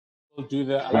do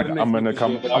the. I'm gonna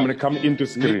come into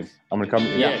screen. I'm gonna come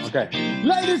in. Yeah. Okay.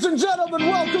 Ladies and gentlemen,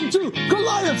 welcome to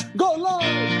Goliath Go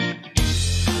Live.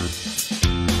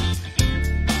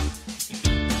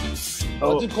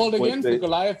 What's it called again? The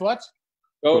Goliath what?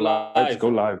 Go live. Go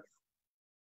live.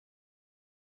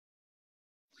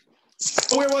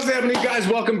 What's happening, guys?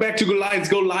 Welcome back to Goliath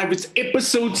Go Live. It's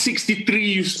episode 63.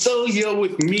 You're still here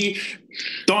with me,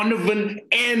 Donovan,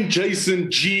 and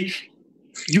Jason G.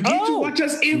 You get to watch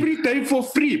us every day for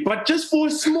free, but just for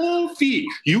a small fee.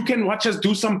 You can watch us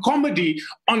do some comedy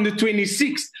on the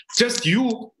 26th. Just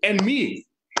you and me.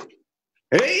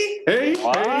 Hey,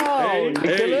 wow,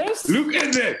 Nicholas. Look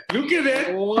at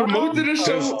that. Wow. Promoted the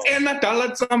show and I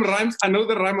tell some rhymes. I know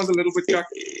the rhyme was a little bit chuck,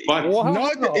 but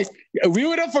we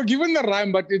would have forgiven the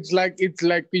rhyme, but it's like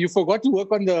you forgot to work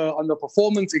on the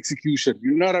performance execution.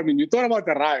 You know what I mean? You thought about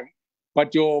the rhyme,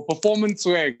 but your performance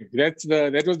swag,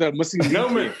 that was the missing. No,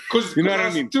 man, because you know what I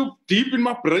mean? Too deep in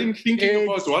my brain thinking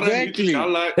about what I need to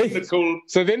tell.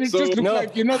 So then it just looks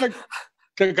like, you know,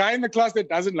 the guy in the class that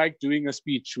doesn't like doing a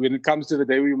speech when it comes to the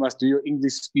day where you must do your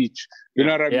English speech. You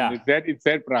know what I mean? Yeah. It's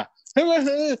that, brah.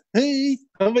 Hey.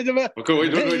 Okay,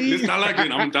 wait. Let's tell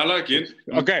again.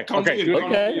 Okay.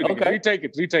 Retake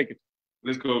it.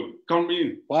 Let's go. Count me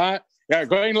in. What? Yeah,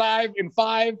 going live in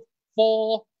 5,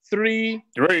 4, 3,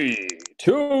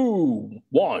 2,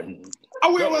 1.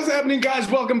 What's happening, guys?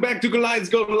 Welcome back to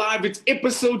Goliath Go Live. It's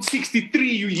episode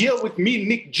 63. You're here with me,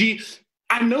 Nick G.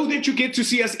 I know that you get to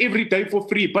see us every day for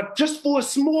free, but just for a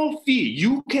small fee,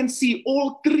 you can see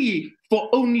all three for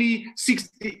only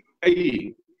 60.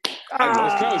 Hey. I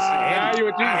was close.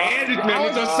 I had it, man.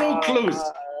 It was so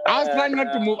close. I was trying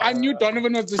not to move. I knew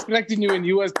Donovan was distracting you, and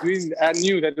you was doing. I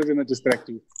knew that was going to distract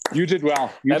you. You did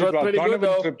well.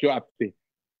 Donovan tripped you up there.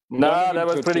 No, that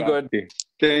was pretty good.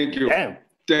 Thank you. Damn.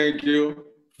 Thank you.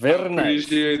 Very nice.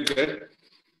 Appreciate that.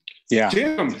 Yeah.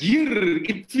 Damn,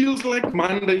 it feels like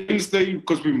Monday, Wednesday,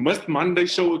 because we missed Monday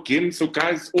show again. So,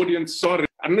 guys, audience, sorry.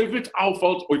 I don't know if it's our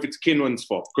fault or if it's Kenwan's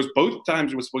fault, because both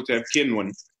times we were supposed to have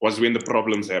Kenwan was when the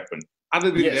problems happened.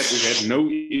 Other than that, we had no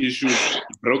issues.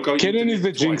 Broke out. Kenwan is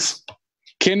the jinx.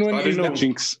 Kenwan is the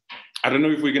jinx. I don't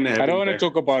know if we're going to have I don't want to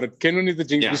talk about it. Kenwan is the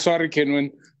jinx. Yeah. We're sorry,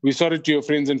 Kenwan. We're sorry to your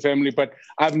friends and family, but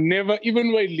I've never,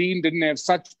 even when Lean didn't have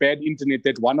such bad internet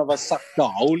that one of us sucked the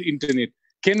whole internet.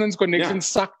 Kenwan's connection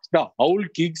sucked the whole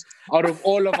gigs out of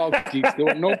all of our gigs. There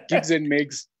were no gigs and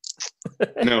megs.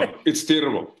 No, it's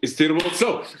terrible. It's terrible.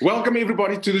 So, welcome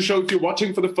everybody to the show. If you're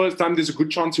watching for the first time, there's a good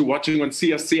chance you're watching on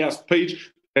Seya's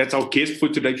page. That's our guest for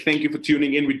today. Thank you for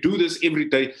tuning in. We do this every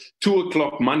day, 2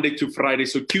 o'clock, Monday to Friday.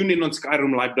 So tune in on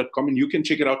SkyroomLive.com and you can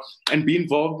check it out and be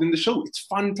involved in the show. It's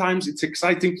fun times. It's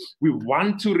exciting. We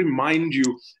want to remind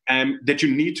you that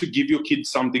you need to give your kids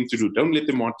something to do. Don't let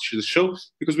them watch the show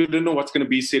because we don't know what's going to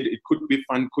be said. It could be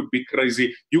fun, could be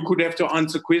crazy. You could have to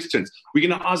answer questions. We're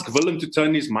going to ask Willem to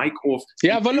turn his mic off.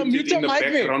 Yeah, Willem, mute your mic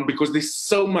background because there's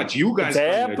so much. You guys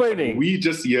can't hear, we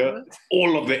just hear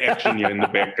all of the action here in the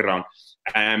background.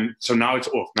 So now it's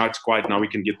off. Now it's quiet. Now we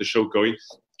can get the show going.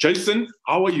 Jason,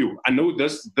 how are you? I know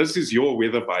this is your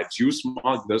weather vibes. You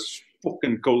smell this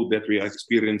fucking cold that we are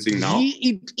experiencing now.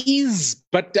 Yeah, it is.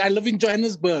 But I live in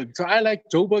Johannesburg, so I like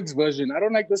Joburg's version. I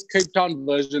don't like this Cape Town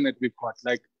version that we've got.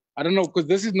 Like, I don't know, because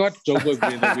this is not Joburg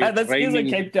weather. This is a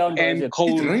Cape Town version. And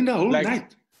cold. It rained the whole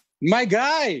night. My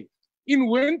guy, in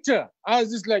winter, I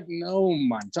was just like, no,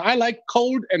 man. So I like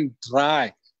cold and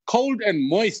dry, cold and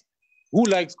moist. Who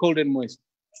likes cold and moist?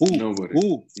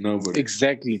 Nobody.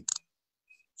 Exactly.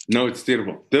 No, it's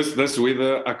terrible. This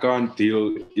weather, I can't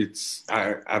deal.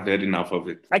 I've had enough of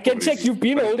it. I can check. You've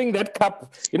been holding that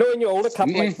cup. You know when you hold a cup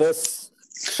like this,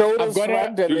 shoulders front,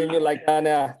 and then you're like,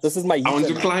 nah, this is my heater. I want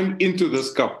to climb into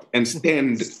this cup and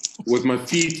stand with my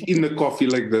feet in the coffee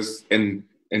like this and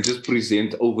just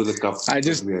present over the cup. I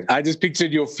just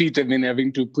pictured your feet and then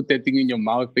having to put that thing in your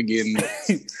mouth again.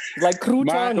 Like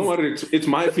croutons. Don't worry, it's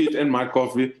my feet and my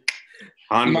coffee.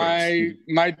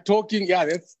 My talking,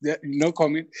 no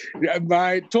comment.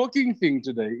 My talking thing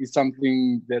today is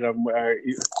something that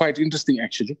is quite interesting.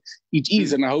 Actually, it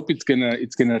is, and I hope it's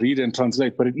gonna read and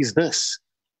translate. But it is this.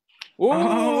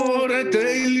 Oh, the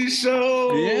Daily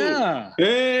Show. Yeah.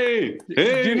 Hey.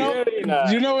 Do you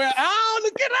know where? Oh,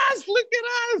 look at us! Look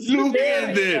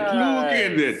at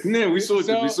that! No, we saw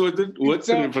it. What's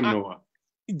in for Noah?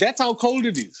 That's how cold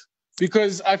it is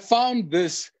because I found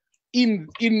this in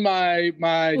my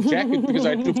jacket because I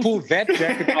had to pull that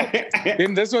jacket out.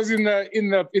 Then this was in the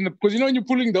because you know when you're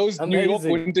pulling those New York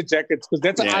winter jackets because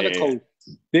that's another cold.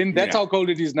 Then that's how cold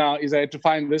it is now. Is I had to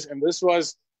find this, and this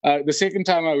was The second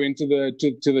time I went to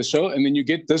the show, and then you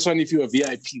get this one if you're a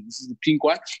VIP. This is the pink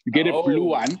one. You get a blue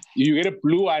one. You get a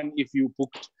blue one if you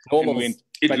booked and went.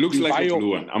 It looks like a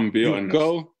blue one. I'm being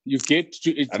honest.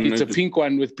 It's a pink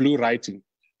one with blue writing.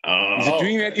 Oh.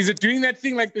 Is it doing that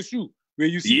thing like the shoe where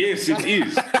you see? Yes, it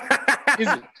is. Is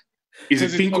it? Is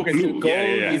it pink or blue?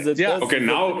 Yeah. Okay,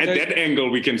 now at that angle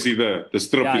we can see the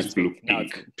strip is blue.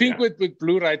 Pink with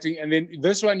blue writing, and then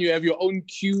this one you have your own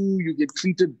queue. You get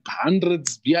printed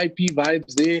hundreds VIP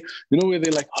vibes there. You know where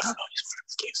they're like, oh no,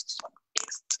 he's guests.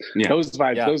 Yeah. Those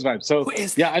vibes. So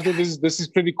I think this is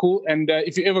pretty cool. And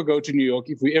if you ever go to New York,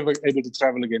 if we ever able to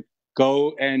travel again,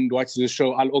 go and watch the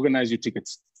show. I'll organize your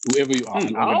tickets. Whoever you are.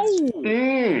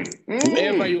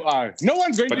 Whoever you are. No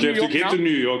one's going to New York. But you have to get to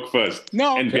New York first.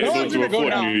 No one's going to go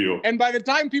now. New York. And by the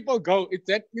time people go, it's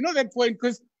that, that point,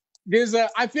 because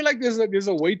I feel like there's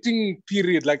a waiting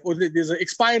period, or there's an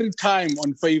expiry time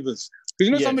on favors.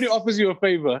 Because somebody offers you a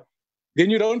favor, then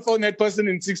you don't phone that person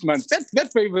in 6 months.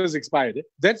 That favor is expired.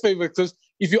 That favor, because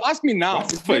if you ask me now,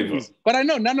 it's favor? But I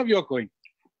know none of you are going.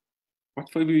 What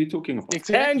favor are you talking about?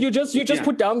 Exactly. And you just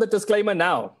put down the disclaimer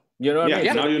now. You know what I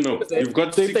mean? Now you know. You've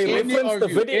got 6 months.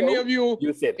 Any of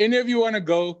you want to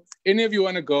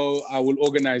go, I will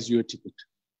organize you a ticket.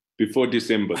 Before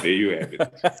December, there you have it.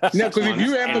 No, because if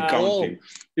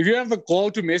you have the call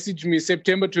to message me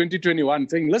September 2021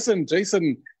 saying, listen,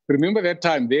 Jason, remember that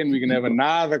time, then we can have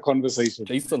another conversation.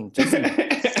 Jason.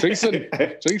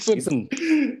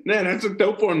 Man, that's a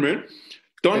dope one, man.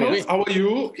 Donald, how are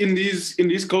you in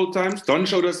these cold times? Don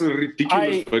showed us a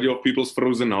ridiculous video of people's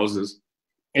frozen houses.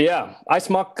 Yeah, I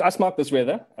smart this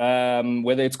weather.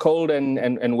 Whether it's cold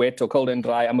and wet or cold and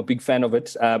dry, I'm a big fan of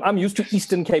it. I'm used to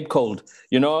Eastern Cape cold.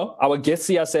 Our guests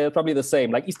here say probably the same.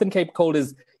 Like Eastern Cape cold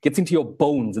gets into your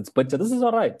bones. It's bitter. This is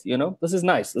all right. This is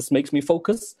nice. This makes me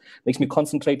focus, makes me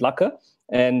concentrate lacquer,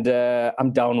 and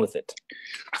I'm down with it.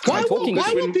 Why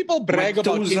will people brag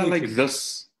about toes are like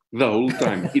this the whole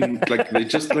time? They're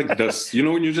just like this.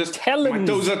 When you just my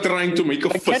toes are trying to make a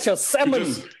fist. Catch a salmon.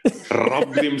 Just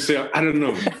rub themselves. I don't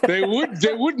know. They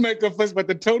would make a fist, but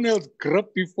the toenails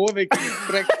grip before they can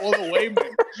crack all the way,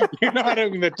 man. You know what I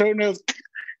mean? The toenails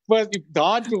first, it's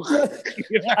hard to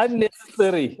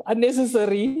unnecessary.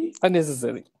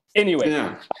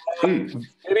 Anyway,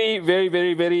 very, very,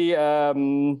 very, very,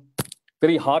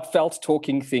 very heartfelt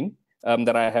talking thing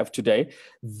that I have today.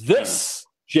 This,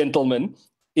 gentlemen,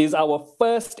 is our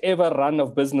first ever run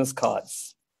of business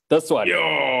cards. This one.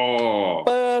 Yo.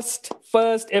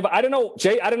 First ever. I don't know,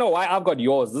 Jay, I don't know why I've got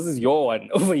yours. This is your one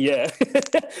over here.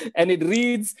 And it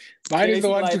reads... Mine is the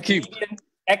one to keep.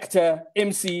 Actor,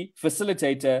 MC,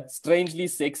 facilitator, strangely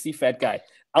sexy fat guy.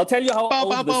 I'll tell you how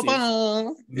old this is.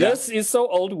 This is so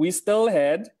old, we still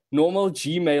had normal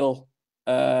Gmail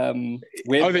web,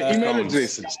 the email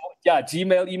addresses. Yeah,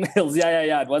 Gmail emails.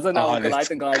 Yeah. It wasn't our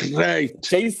Goliath&Goliath. Right.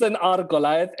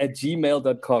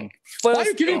 JasonRGoliath@gmail.com. Why are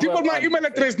you giving people my email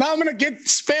address? Now I'm going to get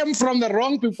spam from the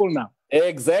wrong people now.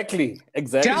 Exactly.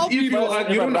 Tell people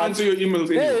you don't answer your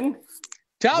emails anymore.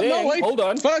 Hold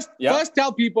on. First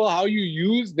tell people how you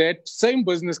use that same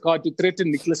business card to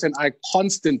threaten Nicholas and I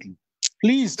constantly.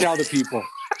 Please tell the people.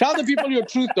 Tell the people your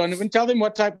truth, Donovan. Tell them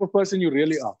what type of person you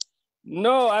really are.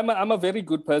 No, I'm a very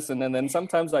good person, and then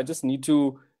sometimes I just need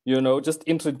to, just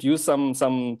introduce some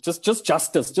just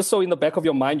justice, just so in the back of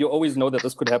your mind you always know that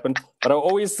this could happen. But I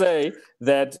always say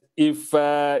that if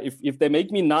they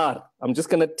make me nar, I'm just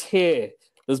gonna tear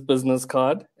this business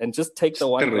card and just take the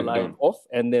one Goliath off,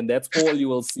 and then that's all you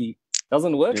will see.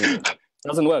 Doesn't work.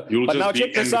 Doesn't work. But now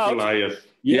check this out.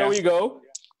 Here we go.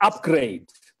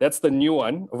 Upgrade. That's the new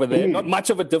one over there. Not much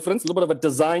of a difference. A little bit of a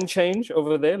design change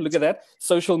over there. Look at that.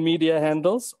 Social media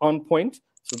handles on point.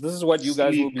 So this is what you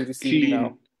guys will be receiving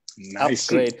now. Nice.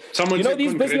 Upgrade. Someone said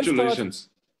congratulations.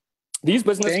 These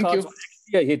business cards were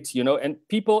actually a hit, and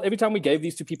people, every time we gave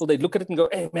these to people, they'd look at it and go,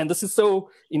 hey, man, this is so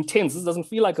intense. This doesn't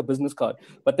feel like a business card.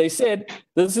 But they said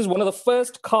this is one of the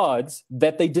first cards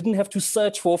that they didn't have to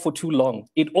search for too long.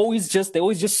 They always just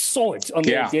saw it on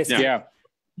their desk. Yeah.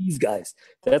 These guys.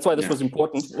 That's why this was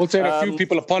important. Also, a few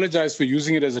people apologize for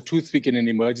using it as a toothpick in an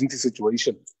emergency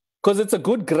situation. Because it's a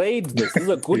good grade. This is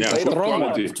a good grade. Strong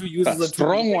one. To use as a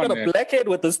strong one. You got a blackhead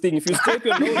with this thing. If you scrape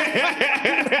your nose,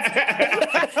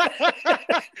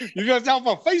 you got yourself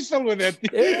a facial with it.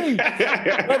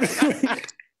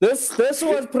 This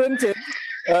was printed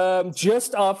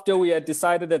just after we had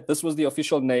decided that this was the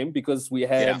official name, because we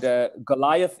had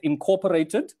Goliath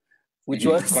Incorporated, which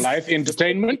was Goliath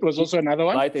Entertainment was also another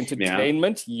one. Goliath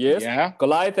Entertainment, yes. Yeah.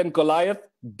 Goliath and Goliath,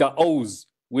 the O's.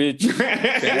 which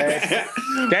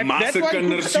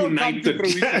Massacres United.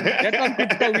 That one could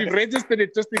come. We've registered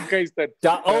it just in case that.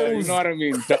 The O's. You know what I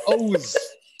mean? The O's.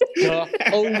 The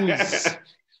O's.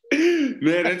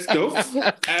 Man, that's dope.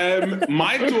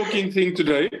 My talking thing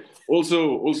today,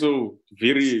 also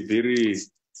very, very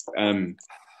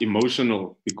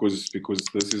emotional because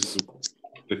this is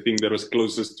the thing that was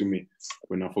closest to me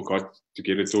when I forgot to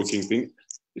get a talking thing.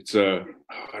 It's I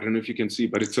don't know if you can see,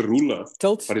 but it's a ruler.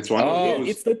 Tilt. But it's one of those.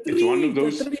 It's the three, it's one of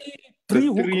those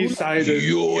three-sided.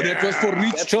 Yo, that was for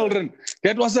rich children.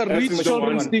 That was a rich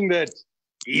children's thing.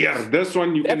 Yeah, this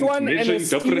one you that can one measure in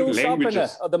different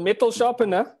languages. The metal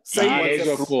sharpener.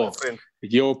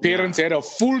 Your parents had a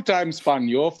full-time span.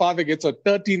 Your father gets a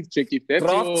 13th check. If that's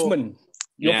draftsman.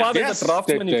 Your father is a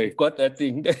draftsman if you've got that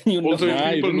thing. You know. Also,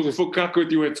 if people look for cack with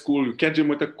you at school, you catch him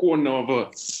with a corner of a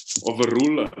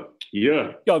ruler.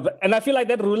 Yeah. And I feel like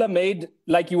that ruler made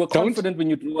like you were confident when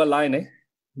you drew a line, eh?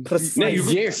 Precise.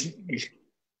 Yes.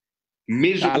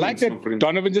 I like that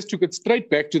Donovan just took it straight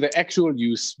back to the actual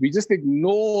use. We just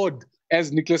ignored,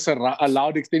 as Nicholas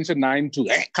allowed extension 9 to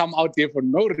come out there for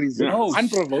no reason,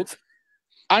 unprovoked.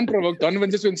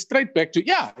 Donovan just went straight back to,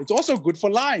 it's also good for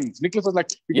lines. Nicholas was like,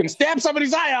 you can stab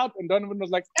somebody's eye out. And Donovan was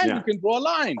like, you can draw a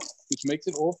line, which makes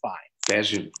it all fine.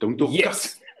 Passion. Don't talk.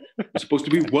 Yes. You're supposed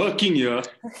to be working here.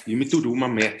 You need to do my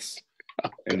maths.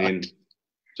 And then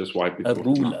just wipe it. A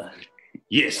ruler.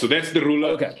 Yes, so that's the ruler.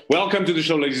 Okay. Welcome to the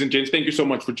show, ladies and gents. Thank you so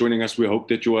much for joining us. We hope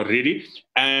that you are ready.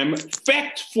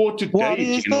 Fact for today, what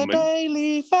is gentlemen. The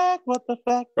daily fact? What the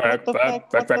fact? What the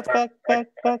fact? What the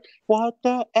fact? What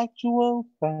the actual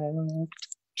fact?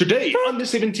 Today, on the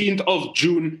 17th of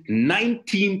June,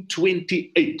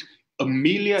 1928,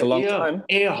 Amelia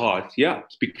Earhart,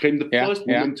 became the first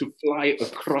woman to fly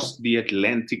across the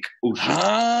Atlantic Ocean.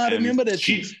 I remember that.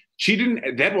 She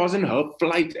didn't. That wasn't her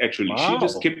flight, actually. Wow. She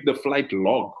just kept the flight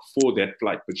log for that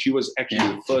flight, but she was actually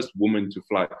the first woman to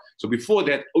fly. So before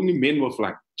that, only men were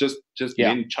flying, just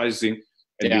men chasing.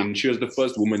 And then she was the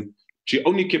first woman. She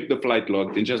only kept the flight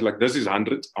log. Then she was like, "This is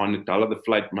 100. I want to tell her the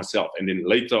flight myself." And then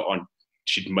later on,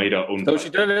 she'd made her own. So flight. she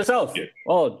did it herself. Yeah.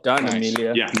 Oh, done,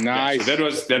 Amelia. Yeah, nice. So that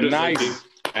was nice.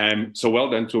 So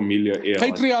well done to Amelia Earhart.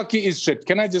 Patriarchy is shit.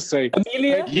 Can I just say,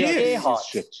 Amelia Earhart?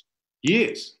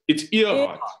 Yes, it's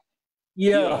Earhart.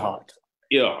 Earhart.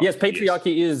 Yes,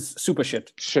 patriarchy is super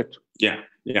shit. Shit. Yeah.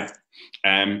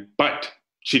 But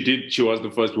she was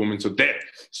the first woman. So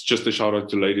that's just a shout out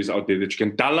to ladies out there that you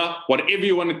can tell her whatever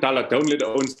you want to tell her. Don't let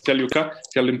Owens tell you,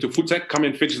 tell them to footsack, come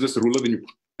and fetch this ruler, then you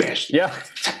bash. Yeah.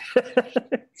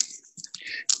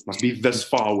 Must be this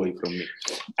far away from me.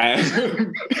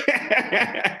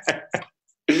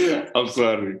 I'm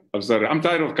sorry. I'm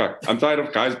tired of cuck. I'm tired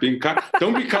of guys being cuck.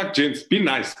 Don't be cuck, gents. Be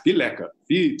nice. Be lekker.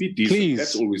 Be decent. Please.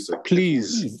 That's all we say.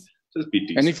 Please. Just be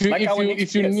decent. And if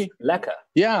you need lekker.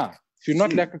 Yeah. If you're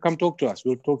not lekker, come talk to us.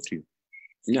 We'll talk to you.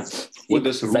 Yeah. With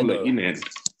this ruler in hand.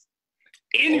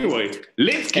 Anyway,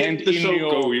 let's get the show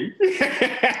going.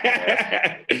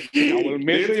 I will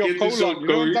measure your colon. You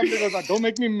know something was like, don't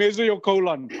make me measure your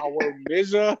colon. I will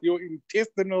measure your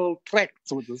intestinal tract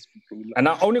with this ruler. And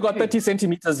I only got 30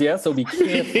 centimeters here, so be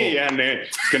careful.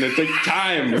 It's going to take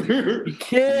time. Be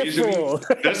careful.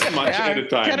 This much at a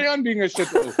time. Carry on being a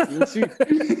shithole. You'll see.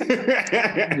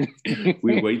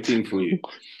 We're waiting for you.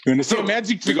 You're going to see a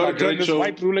magic trick. I turn this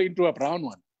white ruler into a brown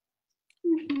one.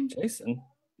 Jason.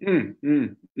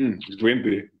 It went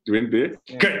there.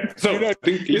 Okay, so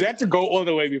you have to go all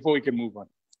the way before we can move on.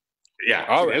 Yeah,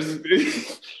 all right.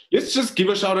 Let's just give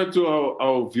a shout out to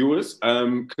our viewers.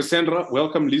 Cassandra,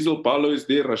 welcome. Lizel Paulo is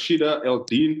there. Rashida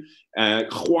Eldin,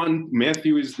 Juan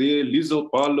Matthew is there.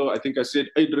 Lizel Paulo, I think I said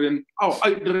Adrian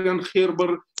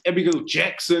Gerber, Abigail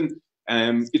Jackson.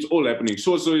 It's all happening.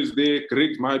 Soso is there.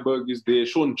 Greg Myberg is there.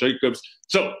 Sean Jacobs.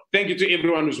 So thank you to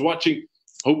everyone who's watching.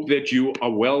 Hope that you are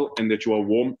well and that you are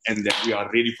warm and that we are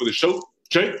ready for the show.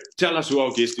 Jay, tell us who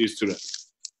our guest is today.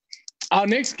 Our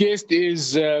next guest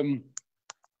is an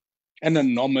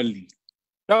anomaly.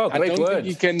 Oh, great word.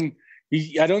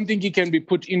 I don't think he can be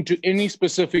put into any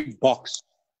specific box.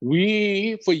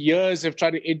 We, for years, have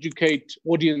tried to educate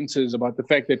audiences about the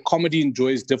fact that comedy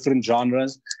enjoys different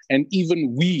genres, and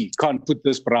even we can't put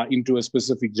this bra into a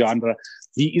specific genre.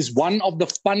 He is one of the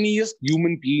funniest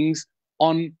human beings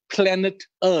on planet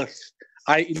Earth.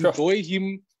 I enjoy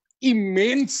him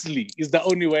immensely, is the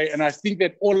only way. And I think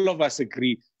that all of us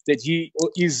agree that he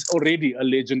is already a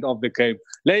legend of the cave.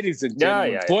 Ladies and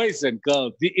gentlemen, boys and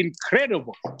girls, the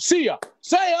incredible Seya.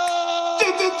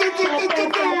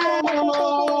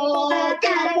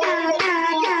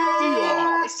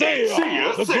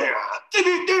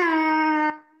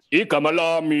 Igama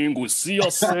lami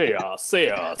nguSiya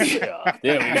Seya.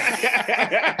 There we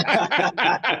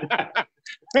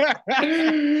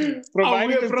go.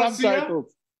 Providing the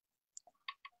subtitles.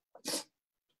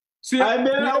 I'm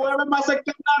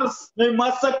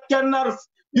massacres.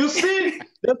 You see,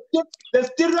 the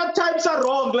stereotypes are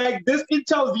wrong. Like this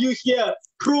interview here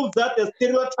proves that the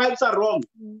stereotypes are wrong.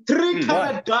 3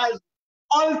 colored guys,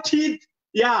 all teeth,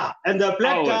 yeah, and the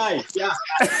black guy, yeah.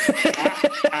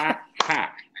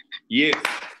 Yes.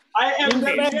 I am the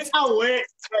real away.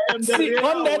 On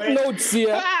that note,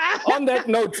 Seya, on that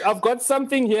note, I've got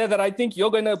something here that I think you're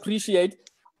going to appreciate.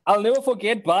 I'll never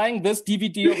forget buying this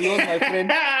DVD of yours, my friend.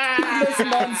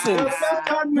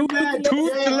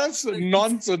 Toothless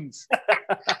nonsense.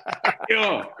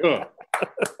 Yeah.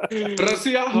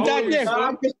 Brasia,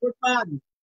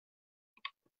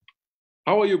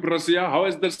 how are you, Brasia? How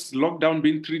has this lockdown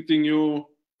been treating you?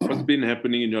 What's been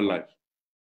happening in your life?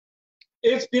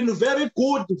 It's been very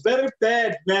good, very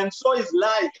bad, man. So is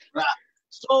life.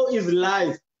 So is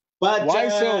life. But why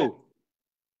so?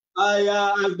 I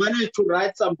managed to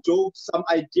write some jokes, some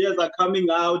ideas are coming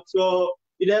out. So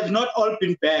it has not all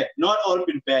been bad. Not all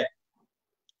been bad.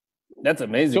 That's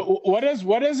amazing. So what does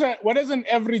an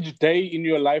average day in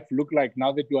your life look like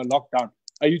now that you are locked down?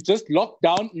 Are you just locked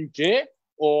down in jail,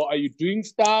 or are you doing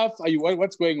stuff? Are you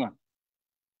what's going on?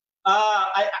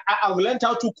 I've learned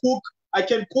how to cook. I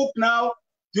can cook now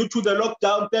due to the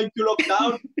lockdown. Thank you,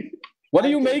 lockdown. What are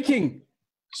you making?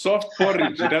 Soft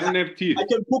porridge. It doesn't have teeth. I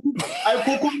can cook. I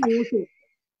cook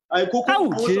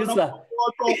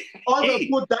all the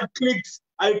food that clicks.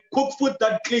 I cook food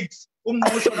that clicks. And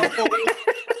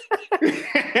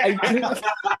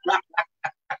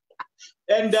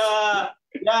and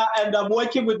I'm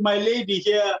working with my lady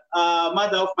here,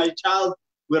 mother of my child.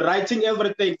 We're writing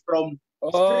everything from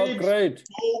great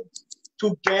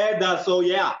together. So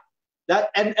yeah, that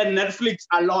and Netflix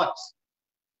a lot.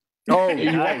 Oh,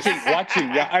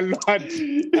 watching, yeah, a lot.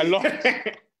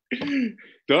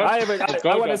 I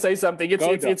want to say something.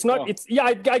 It's not.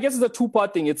 I guess it's a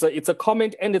two-part thing. It's a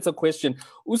comment and it's a question.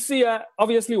 Seya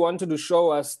obviously wanted to show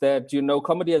us that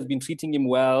comedy has been treating him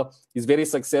well. He's very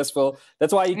successful.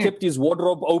 That's why he kept his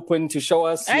wardrobe open to show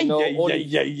us all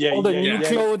the new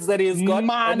clothes that he's got.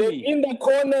 And then in the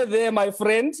corner there, my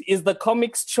friend, is the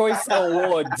Comics Choice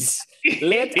Awards.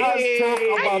 Let us talk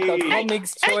about the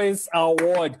Comics Choice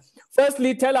Award.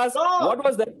 Firstly, tell us what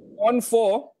was that won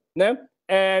for, no?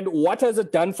 And what has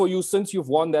it done for you since you've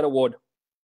won that award?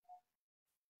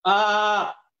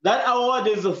 That award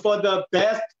is for the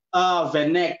best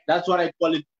Vernac. That's what I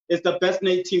call it. It's the best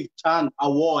native tongue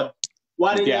award.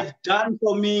 What it has done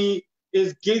for me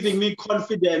is giving me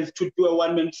confidence to do a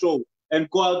one-man show and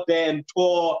go out there and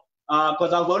tour.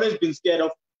 Because I've always been scared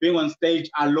of being on stage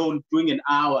alone doing an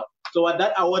hour. So what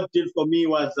that award did for me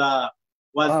was I'm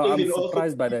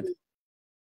surprised by that.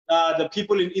 The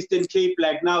people in Eastern Cape,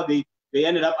 like now, they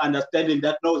ended up understanding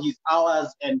that no, he's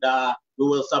ours, and we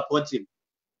will support him.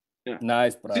 Yeah.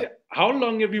 Nice, bro. See, how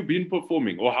long have you been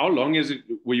performing, or how long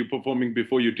were you performing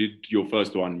before you did your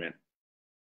first one man?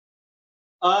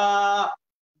 The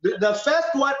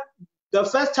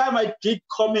first time I did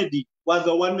comedy was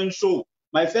a one-man show.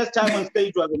 My first time on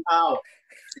stage was an hour.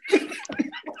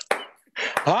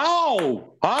 How,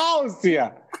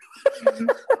 Seya?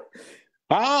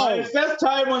 How? My first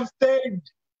time on stage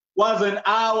was an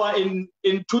hour in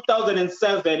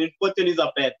 2007 in Port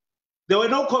Elizabeth. There were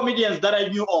no comedians that I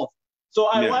knew of. So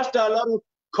I watched a lot of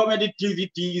comedy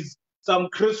DVDs, some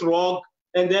Chris Rock,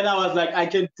 and then I was like, I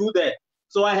can do that.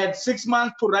 So I had 6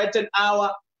 months to write an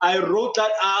hour. I wrote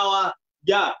that hour.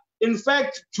 Yeah. In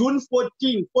fact, June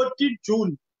 14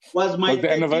 June was my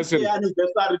anniversary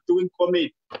doing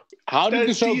comedy. How did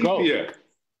the show go?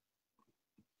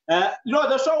 No,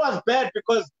 the show was bad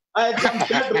because I had some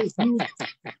bad reviews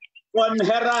on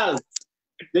Herald.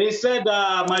 They said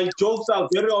my jokes are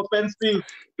very offensive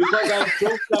because I have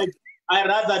jokes like I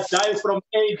rather die from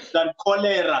AIDS than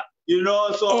cholera,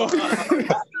 so I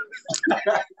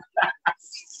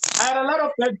had a lot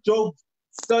of bad jokes.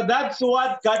 So that's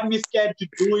what got me scared to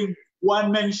doing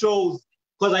one-man shows,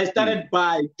 because I started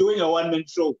by doing a one-man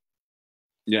show.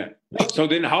 Yeah. So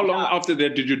then how long after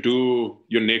that did you do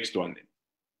your next one then?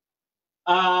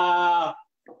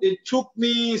 It took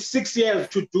me 6 years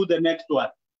to do the next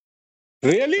one.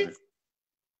 Really?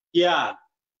 Yeah.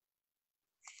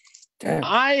 Damn.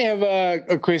 I have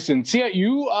a question. Seya,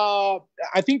 you are,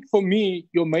 I think for me,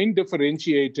 your main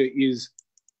differentiator is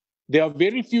there are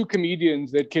very few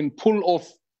comedians that can pull off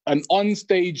an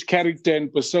on-stage character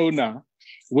and persona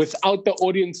without the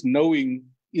audience knowing,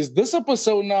 is this a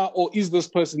persona or is this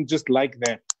person just like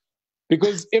that?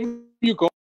 Because if you go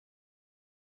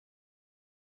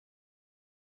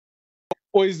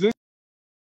or is this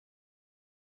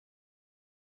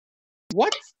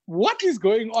what is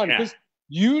going on? Because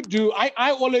you do.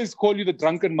 I always call you the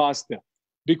drunken master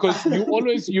because you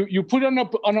always you put on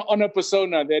a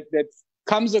persona that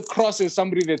comes across as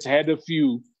somebody that's had a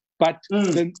few, but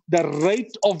the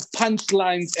rate of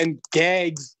punchlines and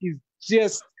gags is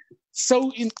just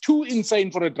too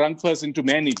insane for a drunk person to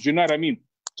manage. You know what I mean?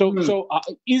 So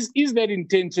is that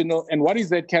intentional, and what is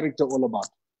that character all about?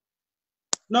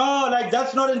 No, like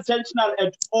that's not intentional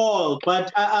at all.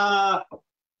 But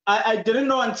I didn't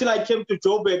know until I came to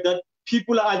Joburg that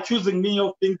people are accusing me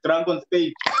of being drunk on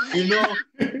stage. You know,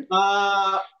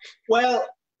 well,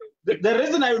 the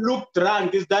reason I look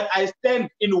drunk is that I stand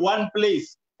in one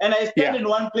place, and I stand in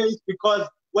one place because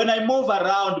when I move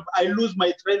around, I lose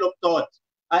my train of thought.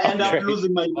 I end up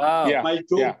losing my joke.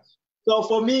 Yeah. So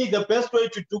for me, the best way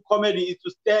to do comedy is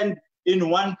to stand in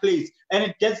one place, and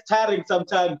it gets tiring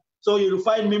sometimes. So you'll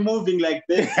find me moving like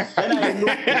this. Then I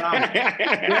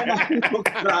look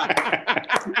drunk.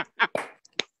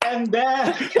 And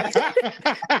then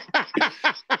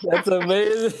that's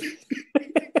amazing.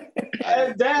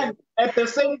 And then at the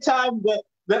same time,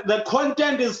 the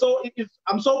content is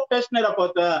I'm so passionate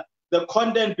about the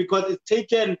content because it's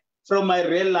taken from my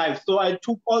real life. So I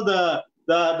took all the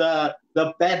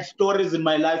bad stories in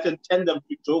my life and turned them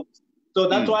to jokes. So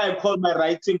that's why I call my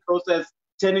writing process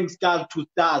turning scars to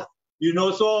stars. You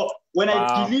know, so when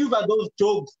I deliver those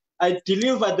jokes, I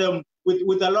deliver them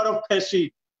with a lot of passion.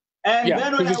 And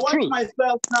then when I watch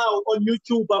myself now on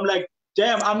YouTube, I'm like,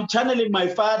 damn, I'm channeling my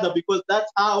father because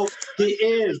that's how he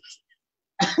is.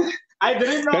 I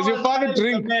didn't know. Does your father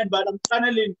drink? Man, but I'm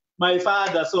channeling my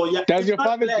father. So yeah. Does your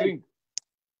father drink?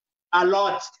 A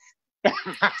lot. I've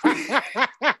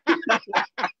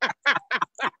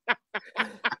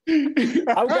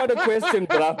got a question,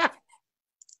 bro.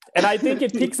 And I think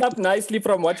it picks up nicely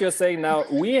from what you're saying now.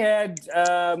 We had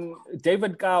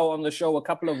David Cow on the show a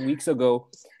couple of weeks ago,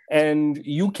 and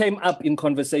you came up in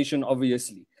conversation,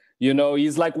 obviously. You know,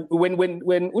 he's like, when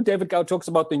David Cow talks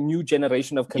about the new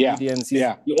generation of comedians, he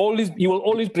will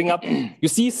always bring up, you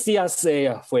see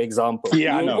Seya, for example.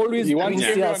 Yeah, he will always bring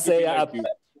Seya up.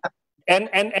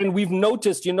 And we've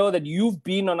noticed, you know, that you've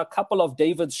been on a couple of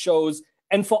David's shows,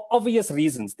 and for obvious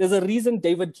reasons. There's a reason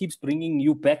David keeps bringing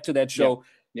you back to that show.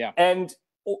 Yeah. And,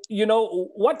 you know,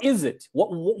 what is it?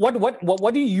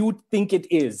 What do you think it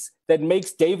is that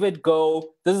makes David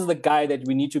go, this is the guy that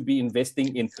we need to be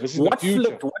investing in? What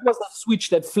flipped? What was the switch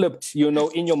that flipped, you know,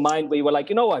 in your mind where you were like,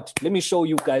 you know what? Let me show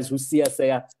you guys who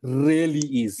Seya really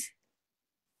is.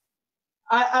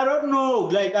 I don't know.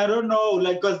 Like, I don't know.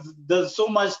 Like, because there's so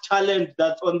much talent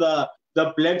that's on the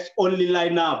Blacks only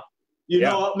lineup. You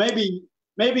know, maybe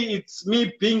it's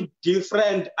me being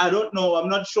different. I don't know. I'm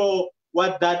not sure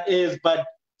what that is. But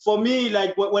for me,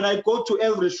 like when I go to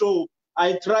every show,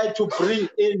 I try to bring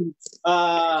in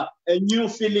a new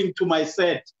feeling to my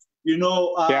set. You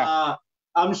know,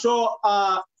 I'm sure.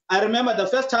 I remember the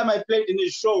first time I played in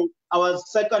his show, I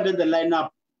was second in the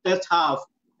lineup, first half.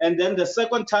 And then the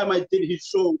second time I did his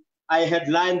show, I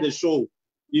headlined the show.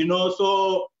 You know,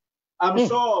 so I'm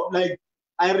sure, like,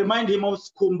 I remind him of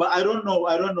Skumba. I don't know.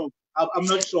 I'm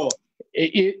not sure.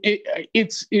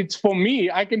 It's for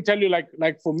me. I can tell you, like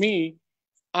for me,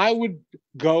 I would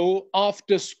go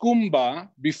after Skumba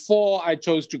before I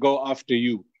chose to go after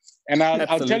you, and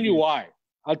I'll tell you why.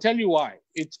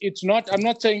 It's not. I'm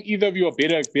not saying either of you are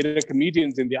better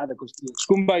comedians than the other, because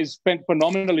Skumba is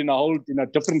phenomenal in a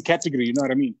different category. You know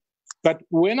what I mean? But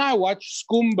when I watch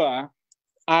Skumba,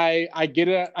 I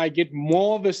get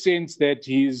more the sense that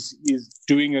he's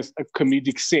doing a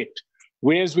comedic set,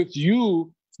 whereas with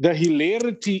you, the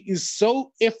hilarity is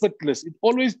so effortless. It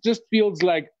always just feels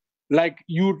like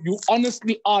you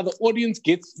honestly are. The audience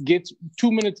gets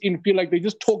 2 minutes in, feel like they're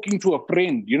just talking to a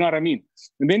friend. You know what I mean?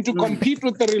 And then to compete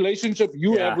with the relationship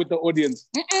you have with the audience,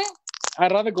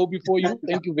 I'd rather go before you.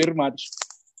 Thank you very much.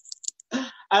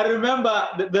 I remember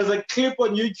there's a clip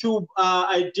on YouTube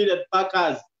I did at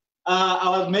Parker's. I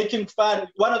was making fun.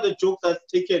 One of the jokes that's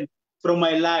taken from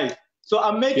my life. So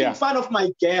I'm making fun of my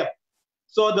gap.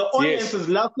 So the audience is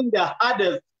laughing their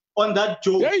hardest on that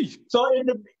joke. So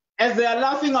as they are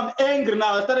laughing, I'm angry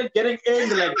now. I started getting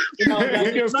angry. Like, you know,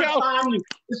 like, it's not funny.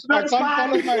 It's not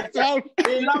funny. Myself.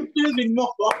 They laugh even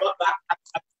more.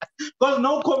 Because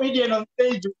no comedian on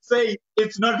stage would say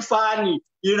it's not funny.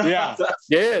 You know?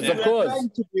 Yes, of course.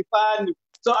 Trying to be funny.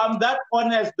 So I'm that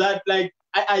honest that, like,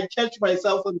 I catch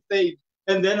myself on stage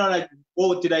and then I'm like,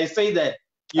 oh, did I say that?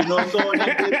 You know, so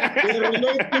like, they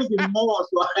relate even more.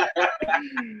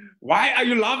 Why are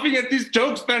you laughing at these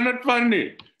jokes? They're not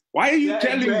funny. Why are you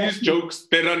telling these jokes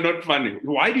that are not funny?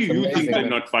 Why do you think they're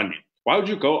not funny? Why would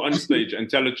you go on stage and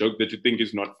tell a joke that you think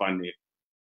is not funny?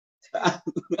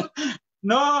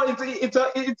 No,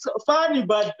 it's funny,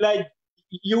 but like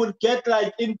you would get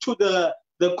like into the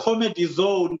comedy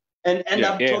zone and end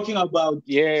up talking about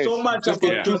so much just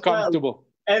about too comfortable.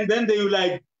 And then they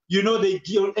like, they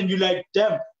deal and you like,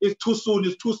 damn, it's too soon.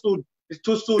 It's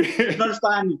not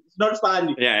funny. It's not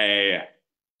funny. Yeah.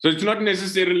 So it's not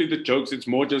necessarily the jokes, it's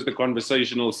more just the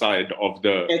conversational side of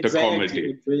the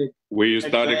comedy, where you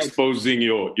start exposing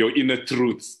your inner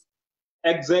truths.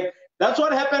 Exactly. That's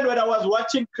what happened when I was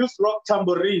watching Chris Rock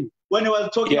Tambourine, when he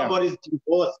was talking about his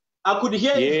divorce. I could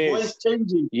hear his voice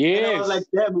changing. And I was like,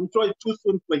 damn, I'm sure it's too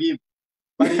soon for him.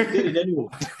 But he did it anyway.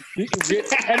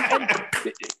 and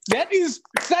that is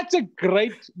such a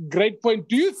great point.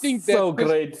 Do you think that... So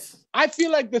great. I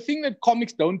feel like the thing that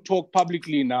comics don't talk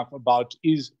publicly enough about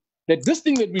is that this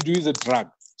thing that we do is a drug.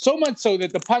 So much so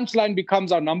that the punchline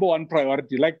becomes our number one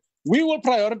priority. Like, we will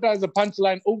prioritize the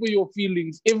punchline over your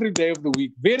feelings every day of the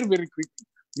week, very, very quickly.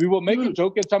 We will make a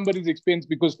joke at somebody's expense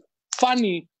because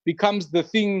funny becomes the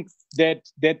thing that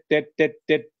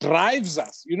drives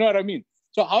us. You know what I mean?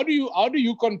 So how do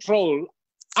you control,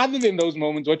 other than those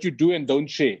moments, what you do and don't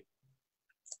share?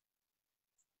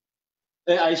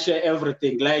 I share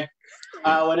everything. Like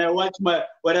when I watch my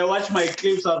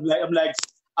clips, I'm like,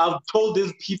 I've told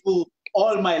these people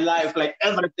all my life, like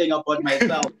everything about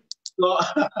myself. So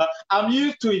I'm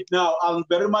used to it now. I'm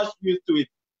very much used to it.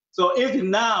 So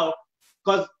even now,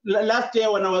 because last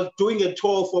year when I was doing a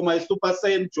tour for my Super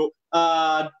Saiyan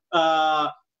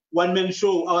one-man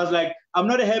show, I was like, I'm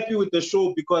not happy with the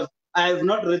show because I have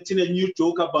not written a new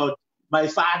joke about my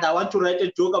father. I want to write a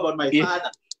joke about my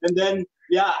father. And then,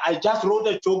 I just wrote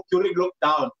a joke during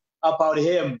lockdown about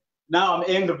him. Now I'm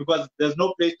angry because there's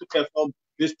no place to perform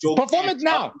this joke. Perform it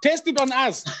now. Test it on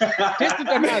us. Test it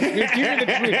on us. We'll give you the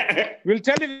truth. We'll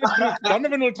tell you the truth.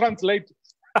 Donovan will translate.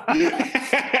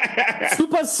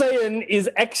 Super Saiyan is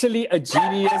actually a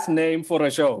genius name for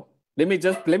a show. Let me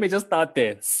just start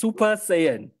there. Super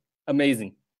Saiyan.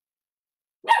 Amazing.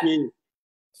 Yeah.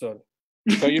 So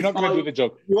you're not going to do the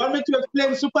joke. You want me to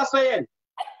explain Super Saiyan?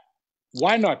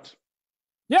 Why not?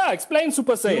 Yeah, explain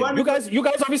Super Saiyan. You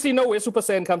guys obviously know where Super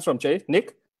Saiyan comes from, Jay?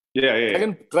 Nick?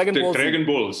 Yeah. Dragon Ball Z. Dragon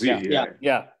Ball Z.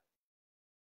 Yeah.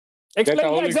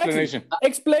 Explain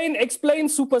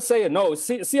Super Saiyan. No,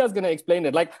 Sia's going to explain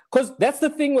it. Like, because that's the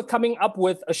thing with coming up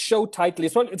with a show title.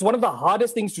 It's one of the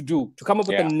hardest things to do, to come up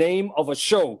with the name of a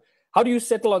show. How do you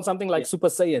settle on something like Super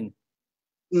Saiyan?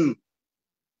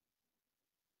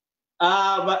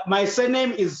 My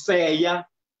surname is Seya.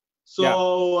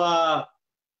 So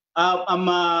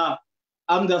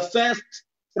I'm the first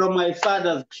from my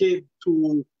father's kid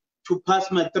to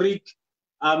pass matric.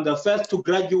 I'm the first to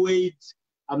graduate.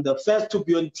 I'm the first to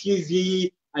be on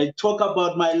TV. I talk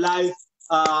about my life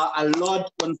a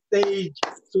lot on stage.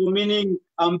 So meaning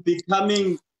I'm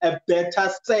becoming a better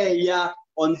Seya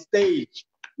on stage.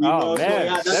 Man,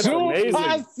 that's amazing.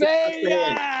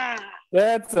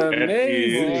 That's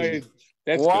amazing.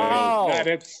 That's wow. Great.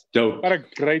 That's dope. What a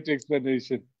great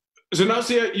explanation. So now,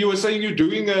 Seya, you were saying you're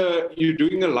doing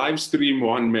a live stream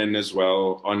one man as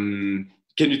well on.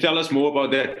 Can you tell us more about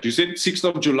that? You said 6th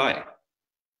of July.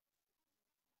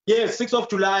 Yes, 6th of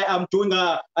July. I'm doing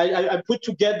I put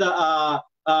together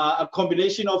a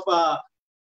combination of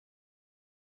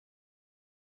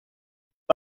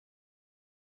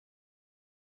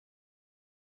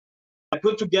I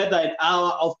put together an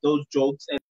hour of those jokes.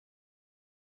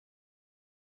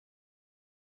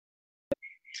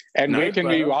 And where can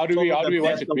we? How do we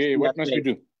watch it? What must we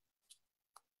do?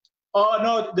 Oh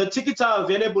no, the tickets are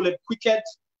available at Quicket.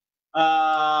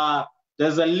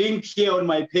 There's a link here on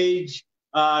my page.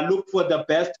 Look for the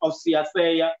best of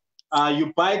Seya.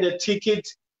 You buy the ticket,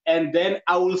 and then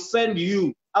I will send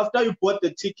you. After you bought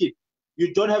the ticket,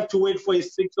 you don't have to wait for the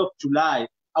 6th of July.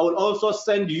 I will also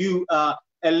send you a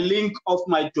link of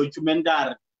my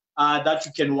documentary that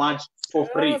you can watch for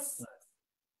free.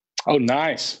 Oh,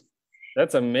 nice.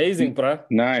 That's amazing, bro.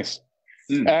 Nice.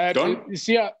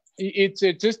 Seya, it's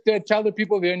just tell the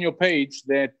people there on your page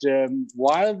that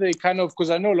while they because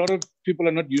I know a lot of people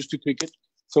are not used to cricket,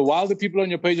 so while the people on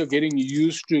your page are getting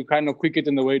used to kind of cricket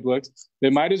and the way it works, they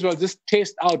might as well just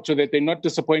test out so that they're not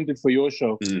disappointed for your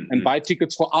show and buy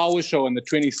tickets for our show on the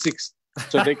 26th.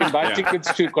 So they can buy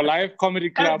tickets to Goliath Comedy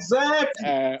Club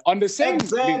on the same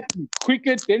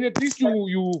cricket. Then at least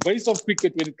you base off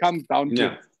cricket when it comes down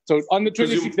to it. So on the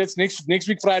 26th, that's next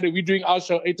week Friday, we're doing our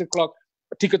show 8 o'clock.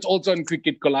 Tickets also on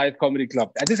cricket, Goliath Comedy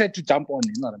Club. I just had to jump on,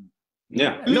 you know what I mean?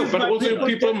 Yeah. No, but also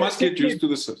people must get used to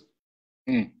this.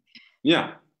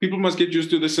 Yeah. people must get used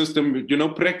to the system. You know,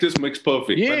 practice makes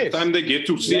perfect. Yes. By the time they get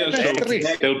to see a show,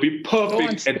 they'll be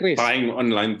perfect at buying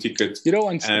online tickets. You don't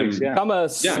want stress,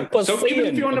 So even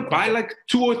if you want to buy like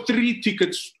 2 or 3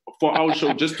 tickets for our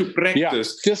show just to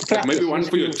practice, just practice. Maybe one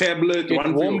for your tablet,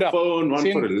 one for your phone,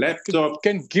 one for a laptop.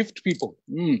 Can gift people.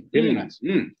 Very nice.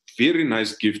 Very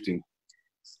nice gifting.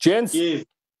 Gents,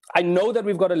 I know that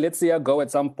we've got to let Seya go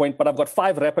at some point, but I've got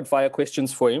 5 rapid-fire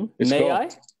questions for him. May I?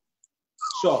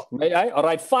 Sure. May I? All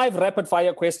right, 5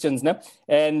 rapid-fire questions now,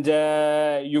 and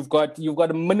you've got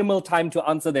a minimal time to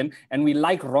answer them, and we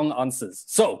like wrong answers.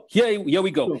 So here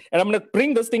we go. Sure. And I'm going to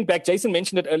bring this thing back. Jason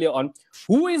mentioned it earlier on.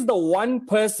 Who is the one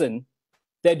person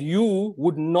that you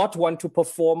would not want to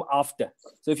perform after?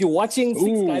 So if you're watching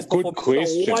 6 guys perform,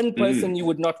 the one person you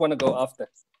would not want to go after.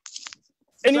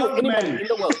 Anybody in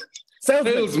the world.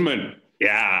 Salesman.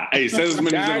 Yeah. Hey,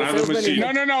 salesman is another machine.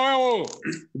 No.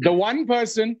 The one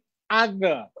person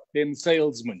other than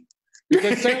salesman.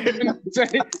 Because salesman,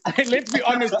 let's be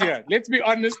honest here. Let's be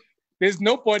honest. There's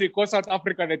nobody across South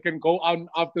Africa that can go on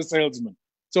after salesman.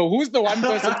 So who's the one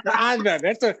person other?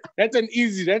 That's an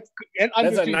easy. That's a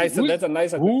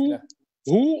nice. Who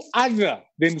other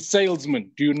than salesman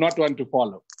do you not want to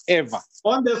follow ever?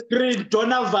 On the screen,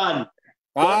 Donovan.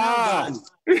 Lies.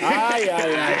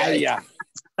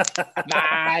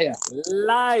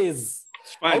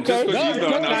 Fine, just because he's the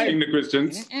one asking the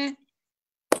questions.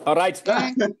 All right.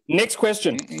 Next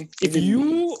question. If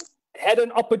you had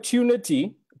an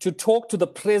opportunity to talk to the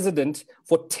president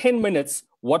for 10 minutes,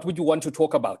 what would you want to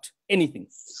talk about? Anything.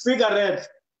 Cigarettes.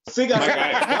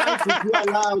 Why would you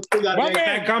allow cigarettes?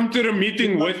 I come to the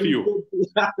meeting with you.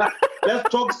 Let's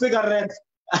talk cigarettes.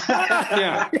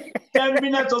 10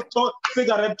 minutes of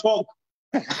cigarette talk.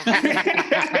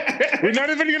 We're not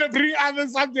even going to bring other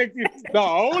subjects in. The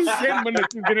whole 10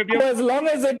 minutes is going to be... As long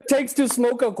as it takes to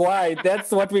smoke a quiet,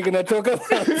 that's what we're going to talk about.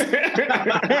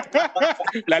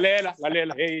 Lalela.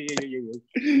 Hey.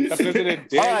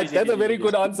 All right, that's a very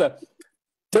good answer.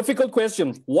 Difficult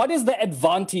question. What is the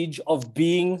advantage of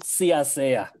being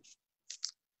Seya?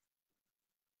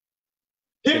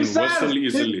 Himself.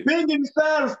 He's being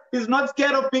himself. He's not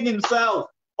scared of being himself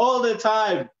all the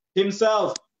time.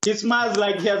 Himself. He smiles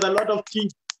like he has a lot of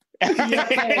teeth. That's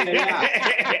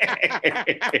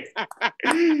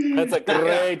a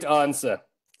great answer.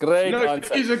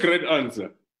 It's a great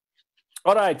answer.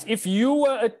 All right. If you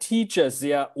were a teacher,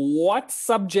 Seya, what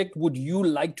subject would you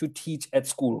like to teach at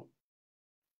school?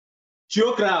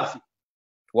 Geography.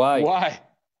 Why?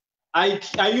 I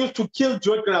used to kill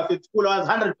geography at school. I was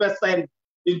 100%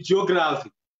 in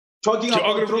geography. Talking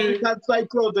about tropical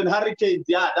cyclones and hurricanes.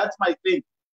 Yeah, that's my thing.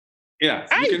 Yeah,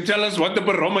 you can tell us what the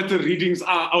barometer readings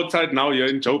are outside now here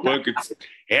in Joburg. It's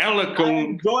hella cold. I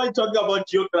enjoy talking about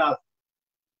geography.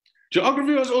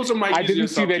 Geography was also my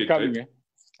easiest subject.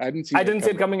 I didn't see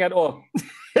it coming at all.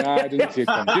 I didn't see it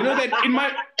coming. You know that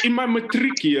in my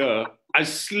matric year, I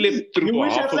slept through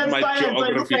half of my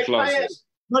geography classes. Science,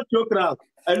 not geography.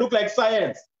 I look like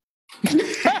science.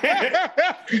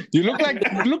 You look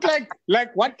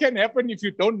like what can happen if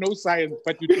you don't know science,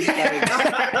 but you do science.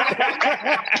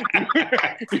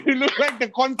 You look like the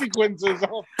consequences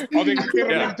of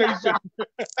experimentation.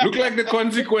 Look like the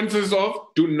consequences of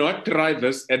do not try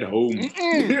this at home.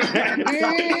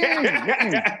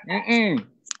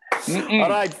 All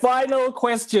right, final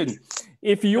question.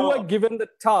 If you were given the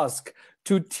task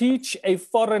to teach a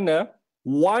foreigner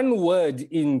one word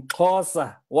in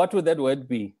Xhosa, what would that word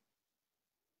be?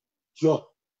 Sure.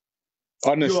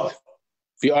 Honest. Sure.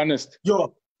 Be honest.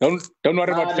 Sure. Don't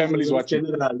worry about families watching.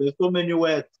 There's so many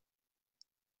words.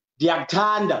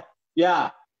 Diaktanda.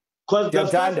 Yeah. Because the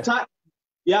first time,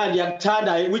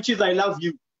 Diaktanda, which is I love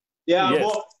you. Yeah. Yes.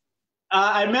 Well,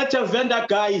 I met a vendor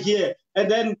guy here, and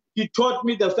then he taught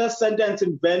me the first sentence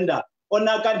in vendor.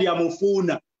 Onaka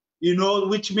diamufuna,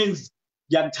 which means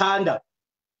Diaktanda.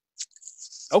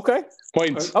 Okay.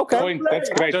 Point. Okay. Point. That's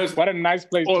great. What a nice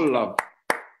place. All love.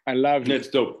 I love you. That's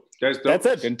dope. That's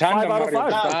it. 5 out of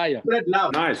 5.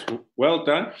 Nice. Well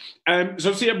done.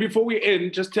 So, Seya, before we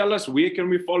end, just tell us where can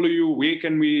we follow you? Where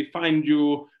can we find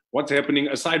you? What's happening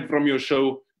aside from your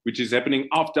show, which is happening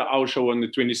after our show on the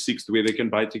 26th, where they can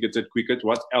buy tickets at Quicket?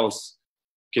 What else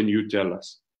can you tell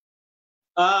us?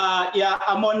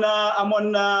 I'm on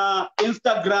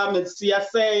Instagram at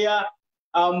Seya.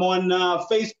 I'm on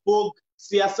Facebook,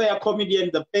 Seya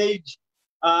Comedy, the page.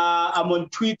 I'm on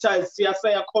Twitter at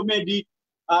Seya Comedy.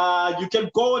 You can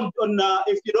go on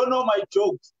if you don't know my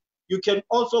jokes, you can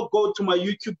also go to my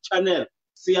YouTube channel,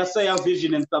 Seya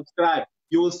Vision, and subscribe.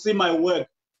 You will see my work.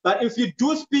 But if you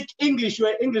do speak English, you're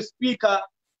an English speaker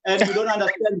and you don't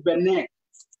understand Benin,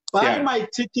 buy my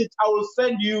ticket. I will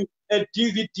send you a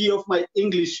DVD of my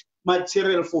English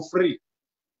material for free.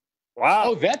 Wow.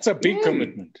 Oh, that's a big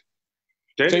commitment.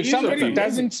 So if somebody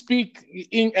doesn't speak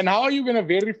and how are you going to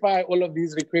verify all of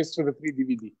these requests for the free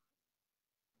DVD?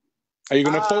 Are you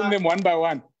going to phone them one by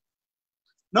one?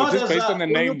 No, just based on the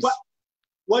names.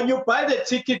 When you buy the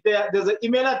ticket, there's an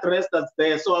email address that's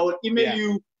there. So I will email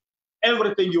you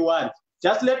everything you want.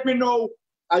 Just let me know.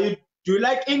 Do you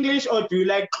like English or do you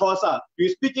like Xhosa? Do you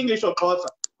speak English or Xhosa?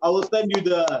 I will send you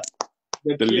the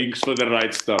links for the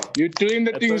right stuff. You're doing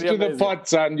the things to the pot,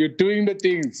 son. You're doing the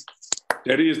things.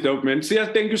 That is dope, man.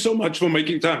 Seya, thank you so much for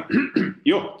making time.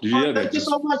 Yo, did you hear that? Thank you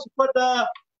so much for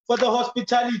the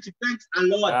hospitality. Thanks a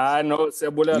lot. I know.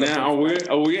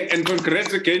 And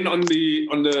congrats again on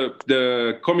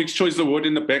the Comics Choice Award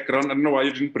in the background. I don't know why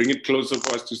you didn't bring it closer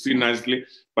for us to see nicely,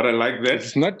 but I like that.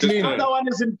 It's not clean. The other one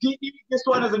is in PE. This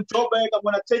one is in Joburg. I'm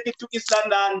going to take it to East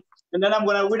London, and then I'm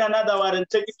going to win another one and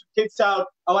take it to Cape Town.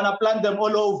 I want to plant them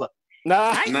all over.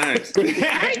 Nice.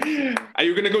 Are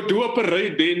you going to go do a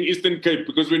parade there in Eastern Cape?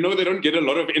 Because we know they don't get a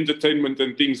lot of entertainment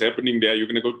and things happening there. You're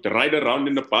going to go ride around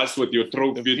in the bus with your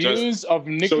trophy. The views of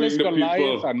Nicholas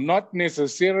Goliath are not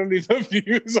necessarily the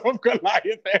views of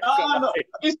Goliath. No.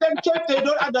 Eastern Cape, they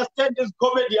don't understand these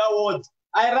comedy awards.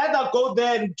 I rather go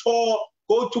there and tour,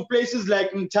 go to places like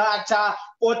Mthatha,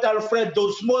 Port Alfred,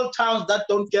 those small towns that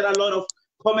don't get a lot of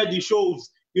comedy shows.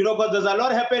 You know, because there's a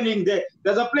lot happening there.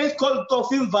 There's a place called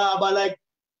Tofimva, but like,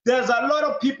 there's a lot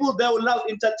of people there who love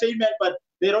entertainment, but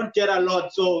they don't get a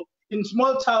lot. So in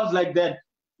small towns like that,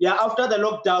 after the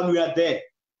lockdown, we are there.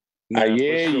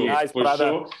 Nice,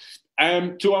 brother.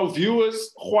 Sure. To our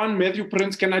viewers, Juan Matthew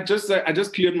Prince, can I just say, I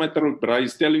just cleared my throat, bro.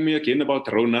 He's telling me again about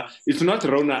Rona. It's not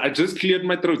Rona. I just cleared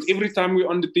my throat. Every time we're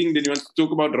on the thing, then you want to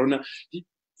talk about Rona.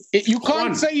 You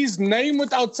can't say his name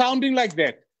without sounding like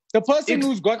that. The person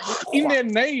who's got in their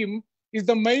name is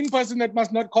the main person that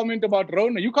must not comment about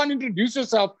Rona. You can't introduce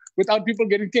yourself without people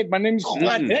getting scared. My name is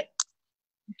Juan.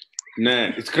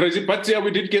 Nah, it's crazy. But yeah, we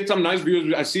did get some nice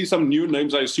views. I see some new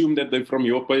names. I assume that they're from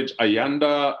your page.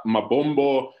 Ayanda,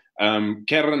 Mabombo,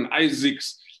 Karen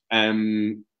Isaacs,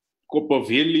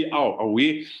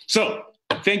 Kopoveli. So,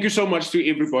 thank you so much to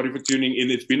everybody for tuning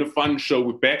in. It's been a fun show.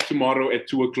 We're back tomorrow at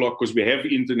 2 o'clock because we have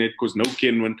internet, because no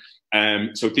Kenwin.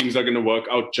 So things are going to work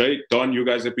out. Jay, Don, you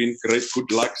guys have been great. Good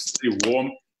luck. Stay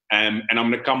warm. And I'm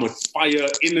going to come with fire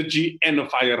energy and a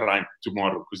fire rhyme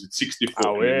tomorrow because it's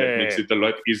 64. And that makes it a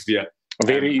lot easier.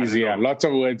 Very easy. Lots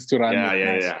of words to run.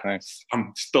 Yeah. Nice.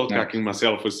 I'm still cacking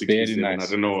myself for 67. Very nice.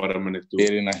 I don't know what I'm going to do.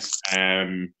 Very nice.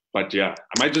 But yeah,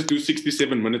 I might just do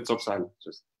 67 minutes of silence.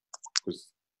 Just because.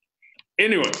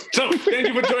 Anyway, so thank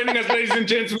you for joining us, ladies and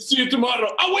gents. We'll see you tomorrow.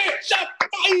 Away, shut,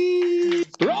 bye.